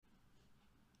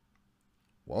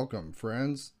Welcome,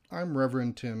 friends. I'm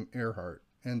Reverend Tim Earhart,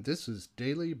 and this is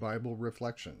Daily Bible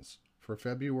Reflections for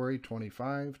February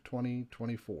 25,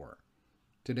 2024.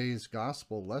 Today's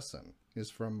Gospel lesson is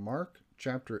from Mark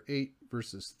chapter 8,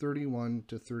 verses 31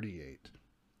 to 38.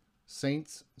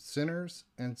 Saints, Sinners,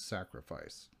 and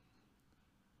Sacrifice.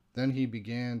 Then he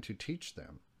began to teach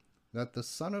them that the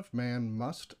Son of Man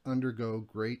must undergo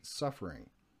great suffering,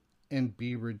 and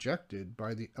be rejected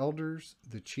by the elders,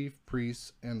 the chief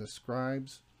priests, and the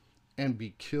scribes, and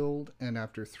be killed, and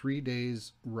after 3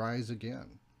 days rise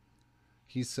again.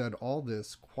 He said all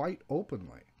this quite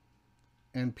openly,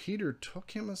 and Peter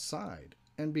took him aside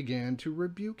and began to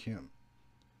rebuke him.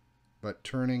 But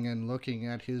turning and looking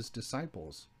at his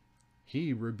disciples,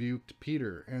 he rebuked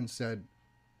Peter and said,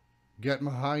 "Get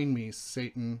behind me,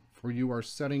 Satan, for you are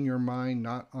setting your mind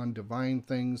not on divine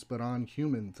things but on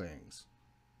human things."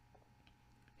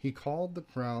 He called the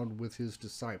crowd with his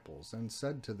disciples and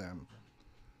said to them,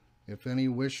 "If any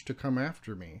wish to come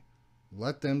after me,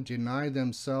 let them deny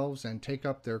themselves and take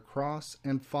up their cross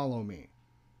and follow me.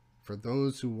 For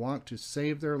those who want to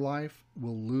save their life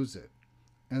will lose it,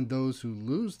 and those who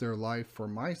lose their life for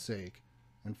my sake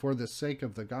and for the sake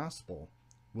of the gospel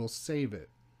will save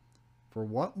it. For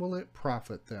what will it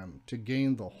profit them to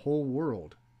gain the whole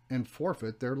world and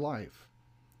forfeit their life?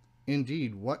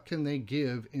 Indeed, what can they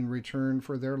give in return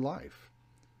for their life?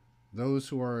 Those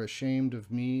who are ashamed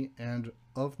of me and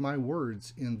of my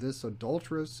words in this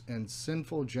adulterous and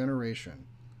sinful generation,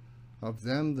 of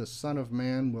them the Son of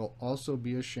Man will also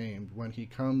be ashamed when he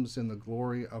comes in the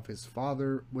glory of his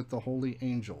Father with the holy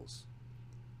angels."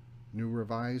 New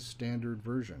Revised Standard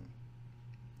Version.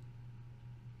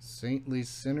 Saintly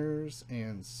sinners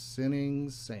and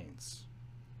sinning saints.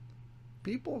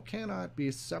 People cannot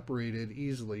be separated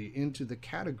easily into the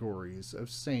categories of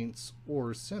saints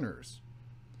or sinners.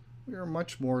 We are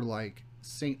much more like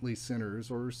saintly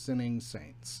sinners or sinning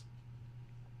saints.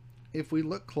 If we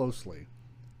look closely,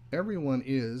 everyone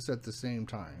is at the same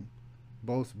time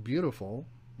both beautiful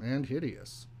and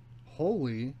hideous,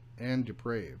 holy and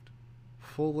depraved,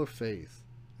 full of faith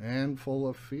and full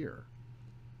of fear.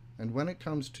 And when it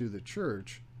comes to the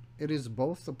church, it is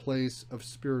both the place of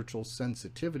spiritual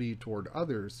sensitivity toward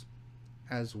others,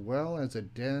 as well as a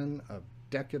den of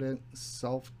decadent,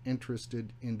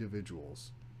 self-interested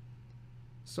individuals.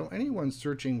 So anyone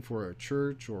searching for a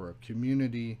church or a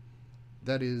community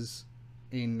that is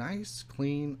a nice,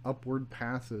 clean, upward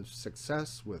path of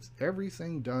success with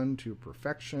everything done to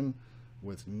perfection,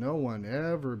 with no one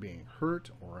ever being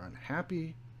hurt or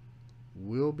unhappy,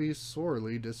 will be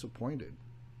sorely disappointed.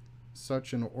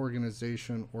 Such an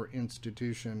organization or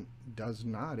institution does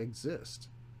not exist,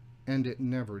 and it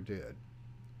never did.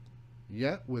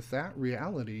 Yet, with that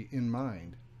reality in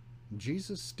mind,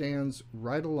 Jesus stands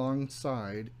right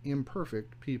alongside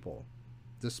imperfect people,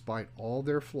 despite all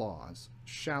their flaws,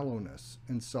 shallowness,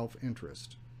 and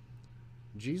self-interest.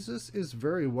 Jesus is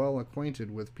very well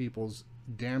acquainted with people's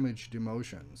damaged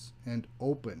emotions and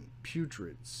open,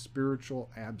 putrid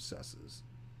spiritual abscesses.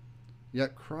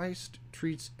 Yet Christ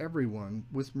treats everyone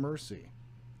with mercy.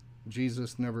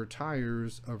 Jesus never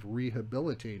tires of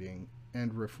rehabilitating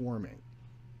and reforming.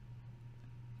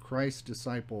 Christ's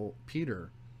disciple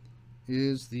Peter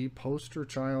is the poster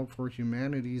child for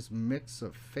humanity's mix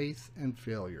of faith and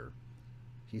failure.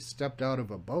 He stepped out of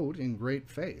a boat in great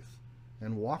faith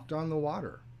and walked on the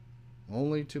water,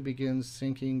 only to begin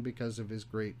sinking because of his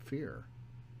great fear.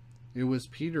 It was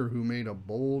Peter who made a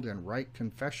bold and right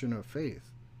confession of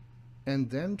faith,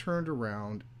 and then turned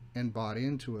around and bought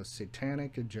into a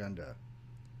satanic agenda.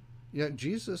 Yet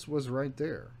Jesus was right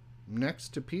there,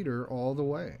 next to Peter all the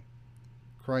way.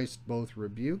 Christ both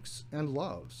rebukes and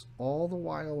loves, all the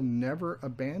while never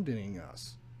abandoning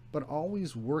us, but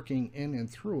always working in and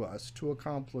through us to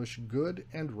accomplish good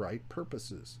and right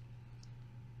purposes.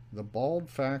 The bald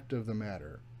fact of the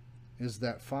matter is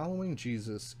that following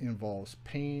Jesus involves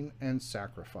pain and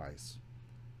sacrifice.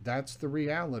 That's the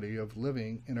reality of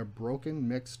living in a broken,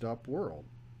 mixed-up world.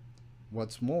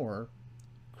 What's more,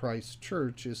 Christ's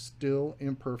church is still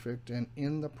imperfect and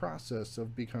in the process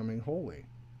of becoming holy.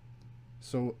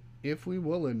 So, if we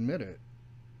will admit it,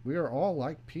 we are all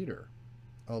like Peter,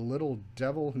 a little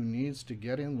devil who needs to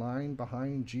get in line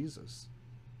behind Jesus.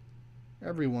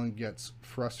 Everyone gets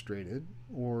frustrated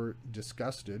or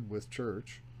disgusted with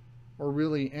church, or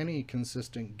really any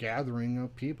consistent gathering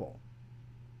of people.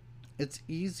 It's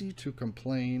easy to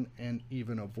complain and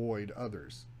even avoid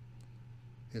others.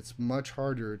 It's much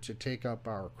harder to take up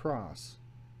our cross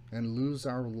and lose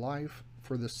our life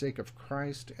for the sake of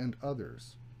Christ and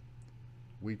others.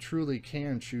 We truly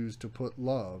can choose to put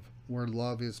love where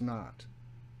love is not,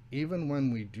 even when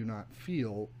we do not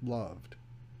feel loved.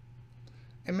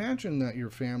 Imagine that your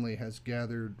family has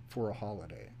gathered for a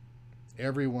holiday.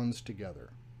 Everyone's together,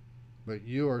 but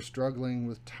you are struggling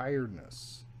with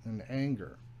tiredness and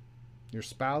anger. Your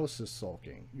spouse is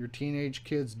sulking. Your teenage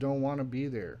kids don't want to be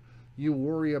there. You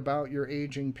worry about your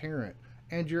aging parent,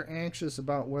 and you're anxious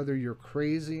about whether your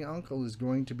crazy uncle is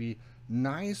going to be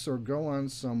nice or go on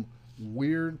some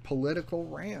weird political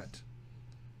rant.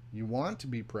 You want to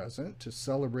be present to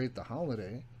celebrate the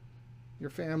holiday. Your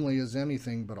family is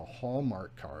anything but a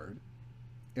Hallmark card.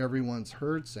 Everyone's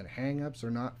hurts and hang-ups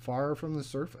are not far from the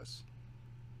surface.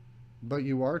 But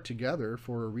you are together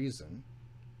for a reason,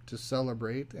 to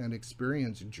celebrate and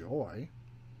experience joy.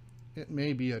 It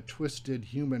may be a twisted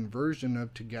human version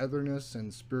of togetherness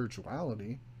and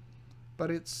spirituality,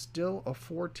 but it's still a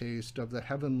foretaste of the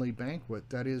heavenly banquet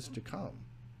that is to come.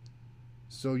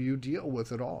 So you deal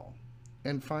with it all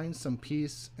and find some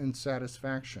peace and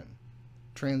satisfaction,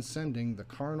 transcending the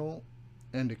carnal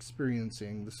and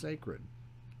experiencing the sacred.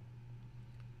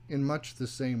 In much the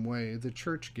same way, the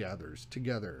church gathers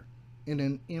together in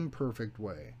an imperfect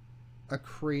way, a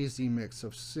crazy mix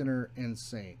of sinner and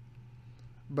saint.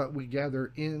 But we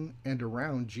gather in and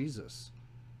around Jesus,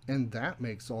 and that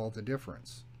makes all the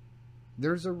difference.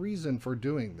 There's a reason for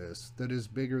doing this that is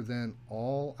bigger than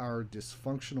all our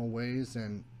dysfunctional ways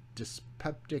and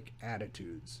dyspeptic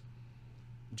attitudes.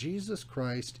 Jesus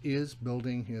Christ is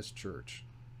building his church,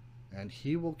 and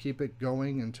he will keep it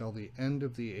going until the end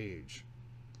of the age.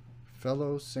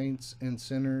 Fellow saints and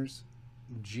sinners,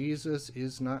 Jesus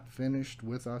is not finished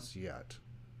with us yet.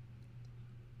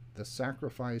 The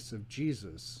sacrifice of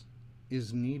Jesus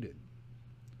is needed.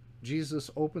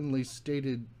 Jesus openly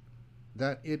stated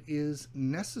that it is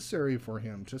necessary for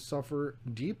him to suffer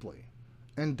deeply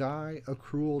and die a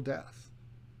cruel death.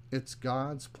 It's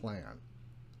God's plan.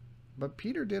 But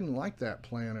Peter didn't like that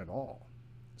plan at all.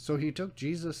 So he took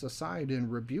Jesus aside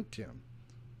and rebuked him,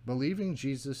 believing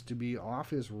Jesus to be off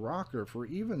his rocker for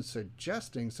even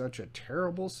suggesting such a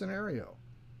terrible scenario.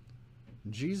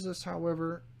 Jesus,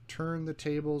 however, turned the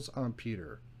tables on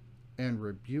Peter and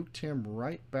rebuked him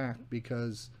right back,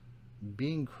 because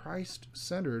being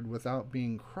Christ-centered without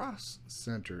being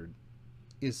cross-centered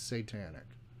is satanic.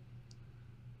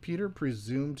 Peter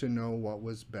presumed to know what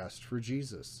was best for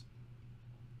Jesus.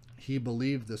 He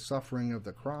believed the suffering of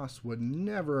the cross would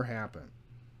never happen.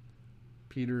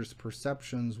 Peter's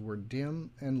perceptions were dim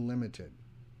and limited.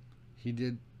 He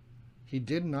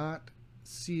did not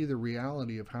see the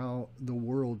reality of how the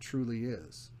world truly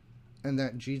is, and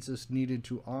that Jesus needed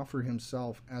to offer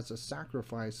himself as a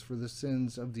sacrifice for the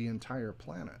sins of the entire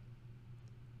planet.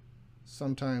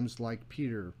 Sometimes, like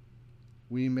Peter,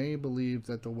 we may believe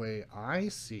that the way I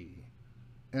see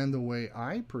and the way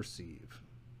I perceive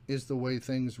is the way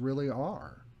things really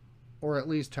are, or at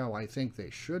least how I think they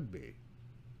should be.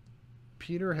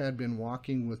 Peter had been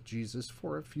walking with Jesus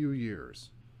for a few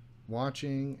years,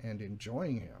 watching and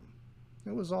enjoying him.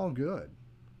 It was all good.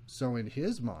 So in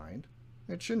his mind,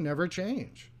 it should never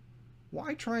change.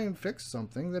 Why try and fix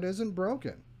something that isn't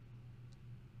broken?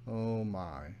 Oh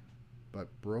my,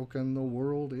 but broken the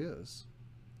world is.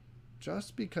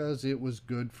 Just because it was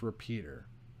good for Peter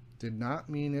did not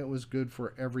mean it was good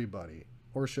for everybody,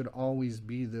 or should always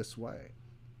be this way.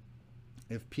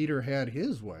 If Peter had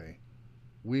his way,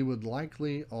 we would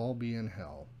likely all be in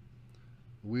hell.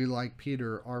 We, like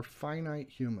Peter, are finite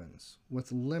humans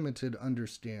with limited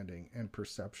understanding and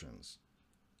perceptions.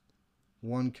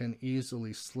 One can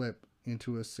easily slip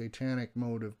into a satanic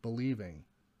mode of believing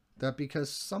that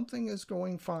because something is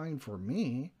going fine for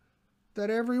me, that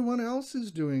everyone else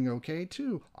is doing okay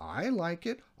too. I like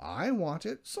it, I want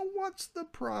it, so what's the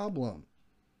problem?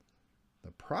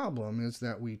 The problem is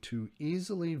that we too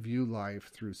easily view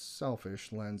life through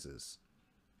selfish lenses.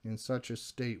 In such a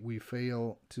state, we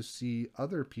fail to see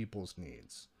other people's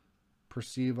needs,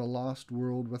 perceive a lost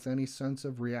world with any sense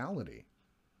of reality,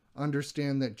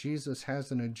 understand that Jesus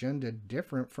has an agenda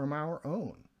different from our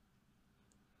own.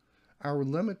 Our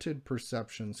limited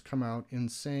perceptions come out in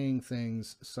saying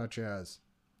things such as,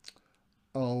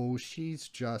 "Oh, she's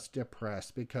just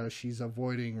depressed because she's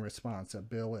avoiding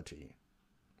responsibility.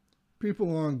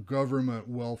 People on government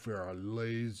welfare are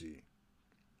lazy.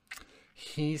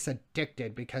 He's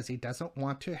addicted because he doesn't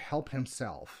want to help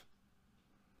himself.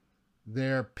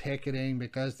 They're picketing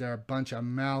because they're a bunch of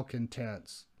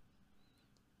malcontents."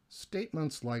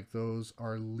 Statements like those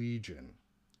are legion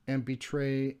and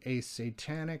betray a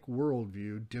satanic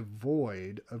worldview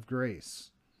devoid of grace.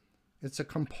 It's a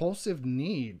compulsive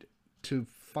need to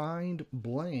find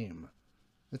blame.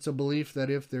 It's a belief that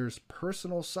if there's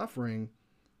personal suffering,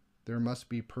 there must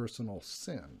be personal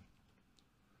sin.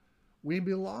 We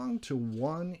belong to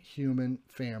one human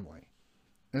family,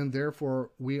 and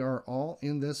therefore we are all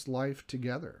in this life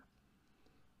together.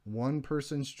 One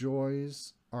person's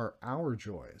joys are our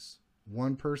joys.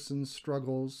 One person's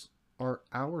struggles are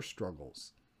our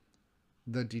struggles.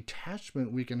 The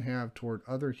detachment we can have toward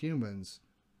other humans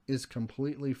is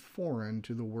completely foreign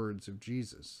to the words of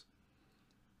Jesus.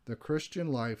 The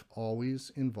Christian life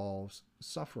always involves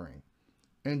suffering,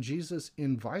 and Jesus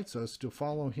invites us to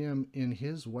follow him in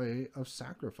his way of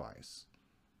sacrifice.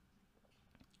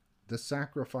 The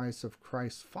sacrifice of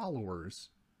Christ's followers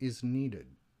is needed.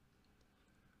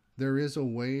 There is a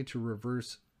way to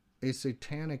reverse a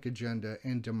satanic agenda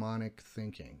and demonic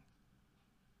thinking,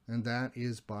 and that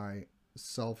is by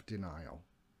self-denial.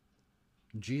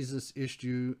 Jesus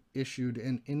issued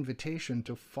an invitation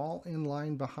to fall in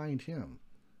line behind him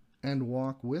and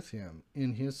walk with him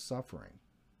in his suffering.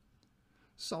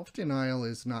 Self-denial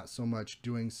is not so much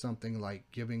doing something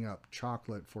like giving up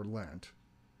chocolate for Lent.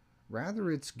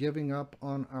 Rather, it's giving up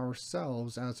on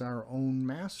ourselves as our own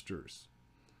masters.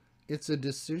 It's a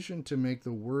decision to make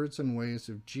the words and ways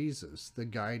of Jesus the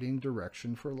guiding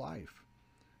direction for life.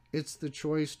 It's the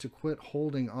choice to quit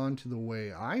holding on to the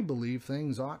way I believe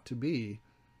things ought to be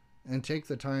and take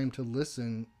the time to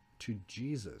listen to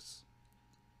Jesus.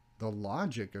 The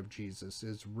logic of Jesus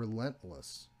is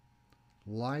relentless.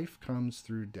 Life comes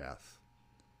through death.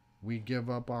 We give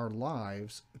up our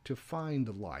lives to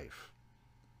find life.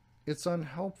 It's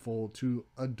unhelpful to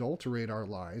adulterate our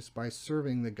lives by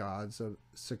serving the gods of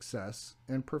success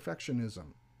and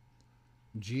perfectionism.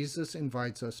 Jesus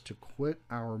invites us to quit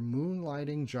our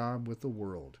moonlighting job with the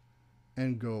world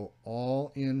and go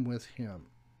all in with him.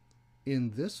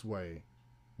 In this way,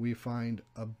 we find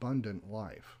abundant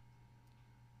life.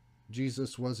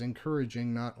 Jesus was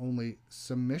encouraging not only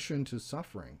submission to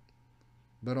suffering,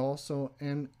 but also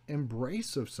an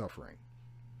embrace of suffering.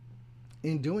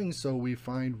 In doing so, we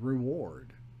find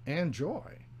reward and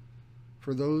joy.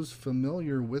 For those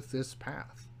familiar with this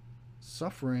path,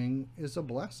 suffering is a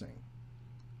blessing.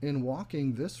 In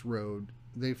walking this road,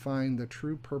 they find the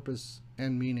true purpose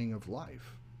and meaning of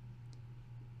life.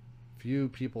 Few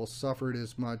people suffered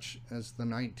as much as the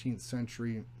 19th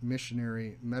century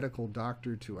missionary medical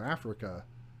doctor to Africa,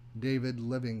 David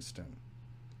Livingstone.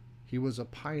 He was a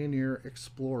pioneer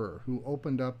explorer who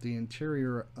opened up the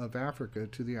interior of Africa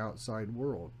to the outside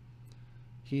world.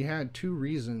 He had two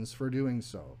reasons for doing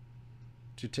so: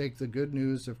 to take the good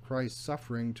news of Christ's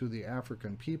suffering to the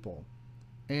African people,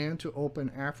 and to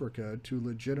open Africa to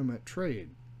legitimate trade,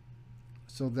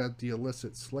 so that the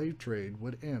illicit slave trade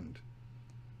would end.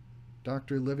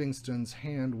 Dr. Livingstone's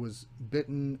hand was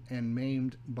bitten and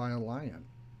maimed by a lion.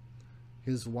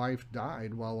 His wife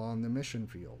died while on the mission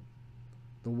field.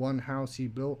 The one house he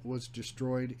built was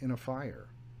destroyed in a fire.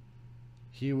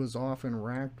 He was often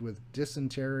racked with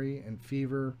dysentery and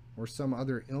fever or some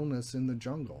other illness in the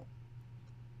jungle.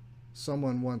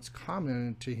 Someone once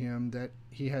commented to him that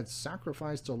he had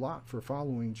sacrificed a lot for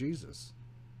following Jesus.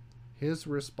 His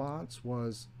response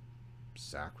was,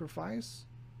 "Sacrifice?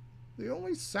 The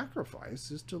only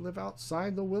sacrifice is to live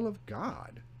outside the will of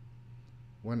God."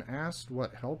 When asked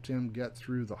what helped him get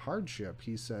through the hardship,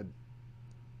 he said,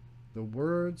 "The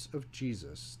words of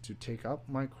Jesus to take up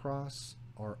my cross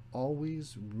are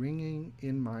always ringing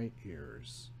in my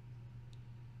ears."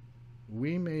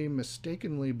 We may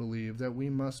mistakenly believe that we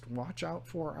must watch out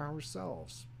for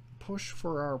ourselves, push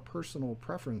for our personal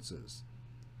preferences,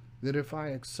 that if I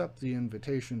accept the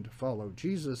invitation to follow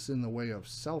Jesus in the way of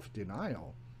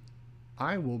self-denial,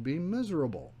 I will be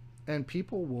miserable and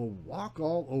people will walk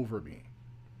all over me.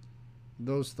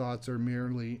 Those thoughts are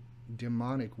merely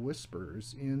demonic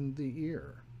whispers in the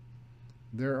ear.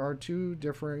 There are two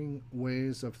differing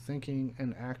ways of thinking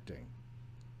and acting.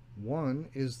 One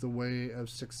is the way of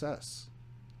success,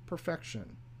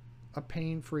 perfection, a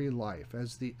pain-free life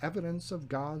as the evidence of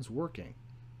God's working.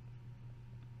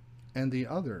 And the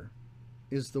other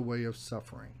is the way of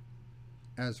suffering,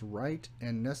 as right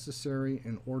and necessary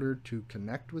in order to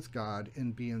connect with God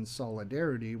and be in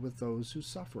solidarity with those who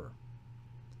suffer.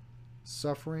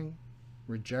 Suffering,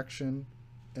 rejection,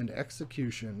 and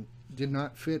execution did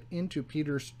not fit into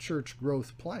Peter's church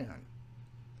growth plan.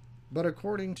 But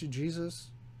according to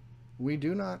Jesus, we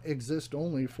do not exist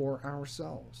only for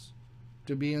ourselves,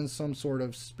 to be in some sort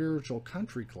of spiritual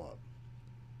country club.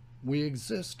 We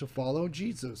exist to follow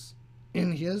Jesus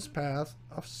in his path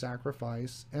of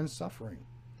sacrifice and suffering,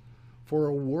 for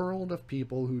a world of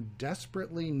people who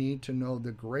desperately need to know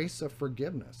the grace of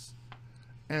forgiveness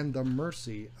and the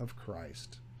mercy of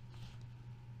Christ.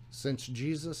 Since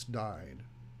Jesus died,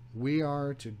 we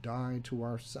are to die to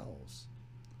ourselves.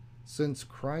 Since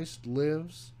Christ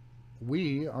lives,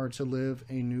 we are to live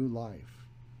a new life.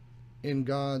 In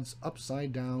God's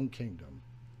upside down kingdom,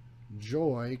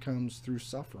 joy comes through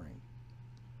suffering.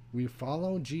 We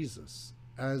follow Jesus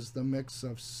as the mix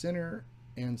of sinner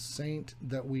and saint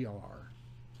that we are.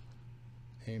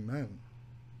 Amen.